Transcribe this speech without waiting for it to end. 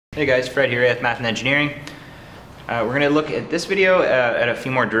Hey guys, Fred here at Math and Engineering. We're going to look at this video at a few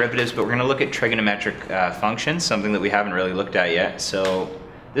more derivatives, but we're going to look at trigonometric functions, something that we haven't really looked at yet. So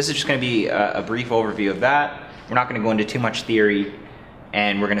this is just going to be a brief overview of that. We're not going to go into too much theory,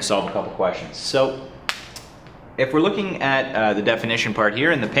 and we're going to solve a couple questions. So if we're looking at the definition part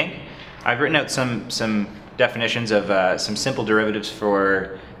here in the pink, I've written out some definitions of some simple derivatives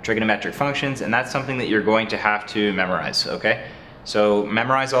for trigonometric functions, and that's something that you're going to have to memorize, okay? So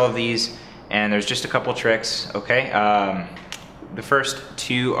memorize all of these, and there's just a couple tricks, okay? The first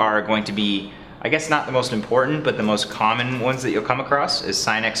two are going to be, I guess not the most important, but the most common ones that you'll come across is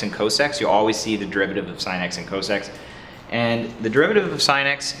sine x and cos x. You'll always see the derivative of sine x and cos x. And the derivative of sine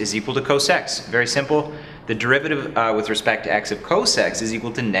x is equal to cos x. Very simple. The derivative with respect to x of cos x is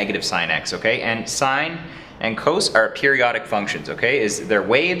equal to negative sine x, okay? And sine and cos are periodic functions, okay? They're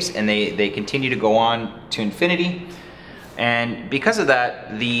waves, and they continue to go on to infinity. And because of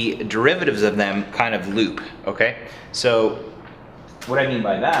that, the derivatives of them kind of loop, okay? So what I mean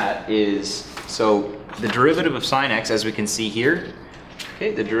by that is, so the derivative of sine x, as we can see here,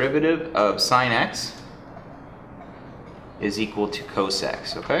 okay, the derivative of sine x is equal to cos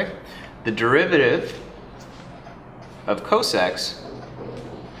x, okay? The derivative of cos x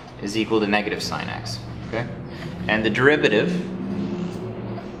is equal to negative sine x, okay? And the derivative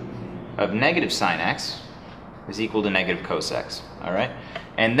of negative sine x is equal to negative cos x, all right?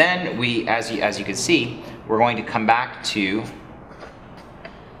 And then we, as you can see, we're going to come back to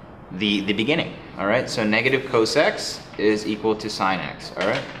the beginning, all right? So negative cos x is equal to sine x, all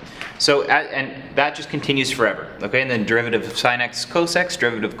right? So, and that just continues forever, okay? And then derivative of sine x is cos x,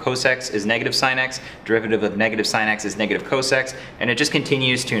 derivative of cos x is negative sine x, derivative of negative sine x is negative cos x, and it just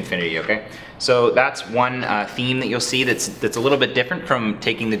continues to infinity, okay? So that's one theme that you'll see that's a little bit different from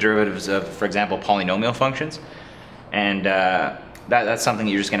taking the derivatives of, for example, polynomial functions. And that's something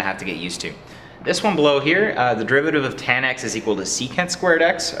you're just gonna have to get used to. This one below here, the derivative of tan x is equal to secant squared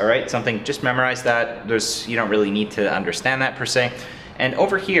x, all right? Something, just memorize that. You don't really need to understand that per se. And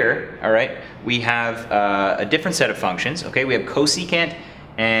over here, all right, we have a different set of functions, okay? We have cosecant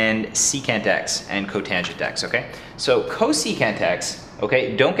and secant x and cotangent x, okay? So cosecant x,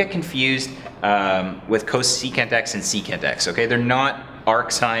 okay, don't get confused with cosecant x and secant x, okay? They're not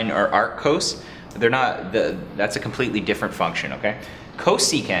arcsine or arccos. They're not, that's a completely different function, okay?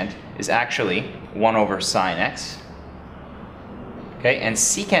 Cosecant is actually 1 over sine x, okay? And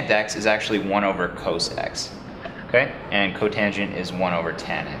secant x is actually 1 over cos x, okay? And cotangent is 1 over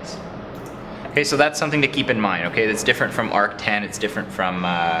tan x. Okay, so that's something to keep in mind, okay? That's different from arctan, it's different from,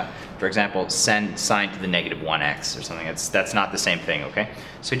 for example, sine to the negative 1x or something. That's not the same thing, okay?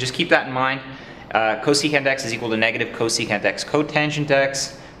 So just keep that in mind. Cosecant x is equal to negative cosecant x cotangent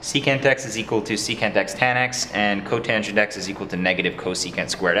x. Secant x is equal to secant x tan x, and cotangent x is equal to negative cosecant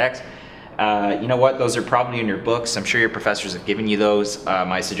squared x. You know what? Those are probably in your books. I'm sure your professors have given you those.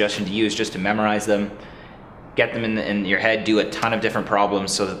 My suggestion to you is just to memorize them, get them in your head, do a ton of different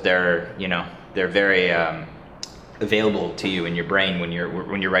problems so that they're very available to you in your brain when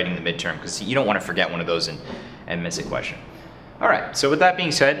you're writing the midterm, because you don't want to forget one of those and miss a question. All right, so with that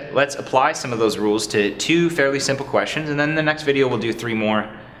being said, let's apply some of those rules to 2 fairly simple questions, and then in the next video we'll do 3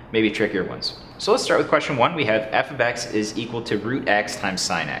 more, maybe trickier ones. So let's start with question 1. We have f of x is equal to root x times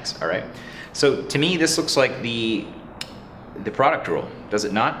sine x, all right? So to me, this looks like the product rule, does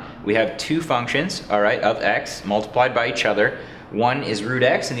it not? We have 2 functions, all right, of x multiplied by each other. One is root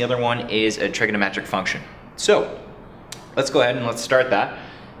x and the other one is a trigonometric function. So let's go ahead and let's start that.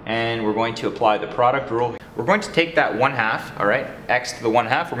 And we're going to apply the product rule. We're going to take that 1/2, all right, x to the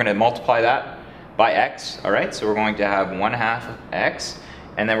 1/2, we're going to multiply that by x, all right? So we're going to have 1/2 of x,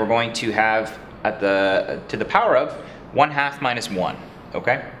 and then we're going to have to the power of 1/2 minus 1,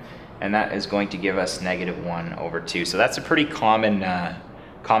 okay? And that is going to give us negative 1 over 2. So that's a pretty common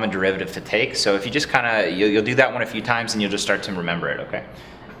derivative to take. So if you just you'll do that one a few times and you'll just start to remember it, okay?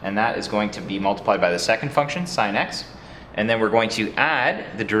 And that is going to be multiplied by the second function, sine x. And then we're going to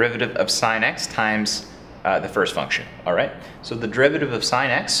add the derivative of sine x times the first function, all right? So the derivative of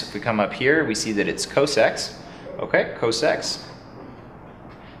sine x, if we come up here, we see that it's cos x, okay? Cos x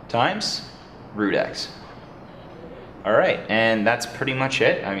times root x. All right, and that's pretty much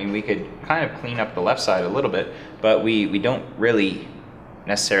it. I mean, we could kind of clean up the left side a little bit, but we don't really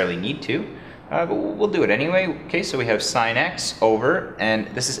necessarily need to, but we'll do it anyway. Okay, so we have sine x over, and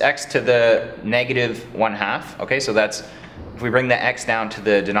this is x to the negative 1/2, okay? So that's, if we bring the x down to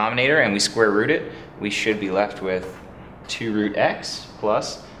the denominator and we square root it, we should be left with 2 root x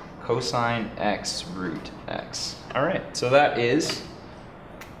plus cosine x root x. All right, so that is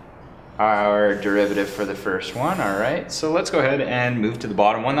our derivative for the first one. All right, so let's go ahead and move to the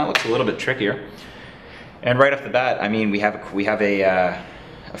bottom one. That looks a little bit trickier. And right off the bat, I mean, we have a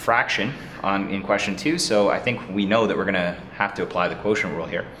fraction in question 2, so I think we know that we're going to have to apply the quotient rule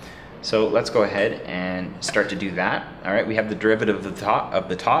here. So let's go ahead and start to do that. All right, we have the derivative of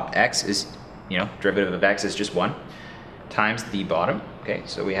the top. X is, derivative of x is just 1 times the bottom. Okay,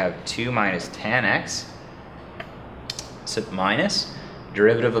 so we have 2 minus tan x, so minus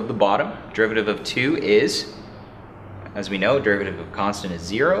derivative of the bottom. Derivative of 2 is, as we know, derivative of constant is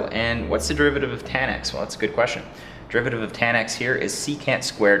 0. And what's the derivative of tan x? Well, that's a good question. Derivative of tan x here is secant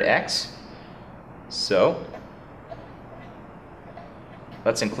squared x. So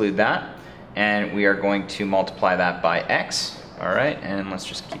let's include that. And we are going to multiply that by x. All right, and let's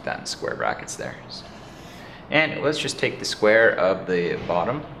just keep that in square brackets there. And let's just take the square of the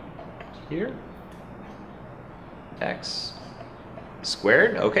bottom here. X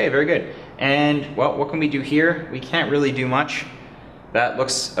squared. Okay, very good. And well, what can we do here? We can't really do much. That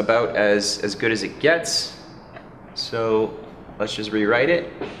looks about as good as it gets. So let's just rewrite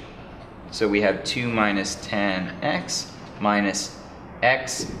it. So we have 2 minus tan x minus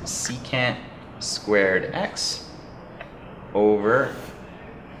x secant squared x over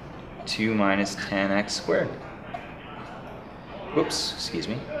 2 minus tan x squared. Whoops, excuse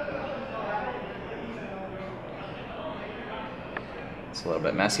me. It's a little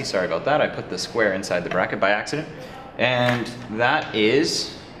bit messy, sorry about that. I put the square inside the bracket by accident. And that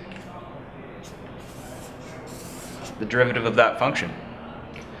is the derivative of that function.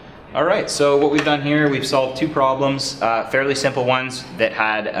 All right, so what we've done here, we've solved 2 problems, fairly simple ones that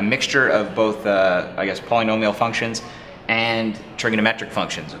had a mixture of both, I guess, polynomial functions and trigonometric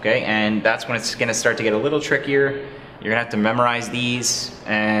functions, okay? And that's when it's gonna start to get a little trickier. You're gonna have to memorize these,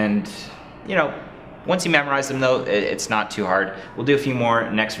 and once you memorize them though, it's not too hard. We'll do a few more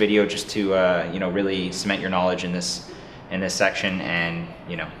next video just to really cement your knowledge in this section and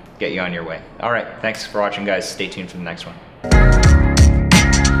get you on your way. All right, thanks for watching, guys. Stay tuned for the next one.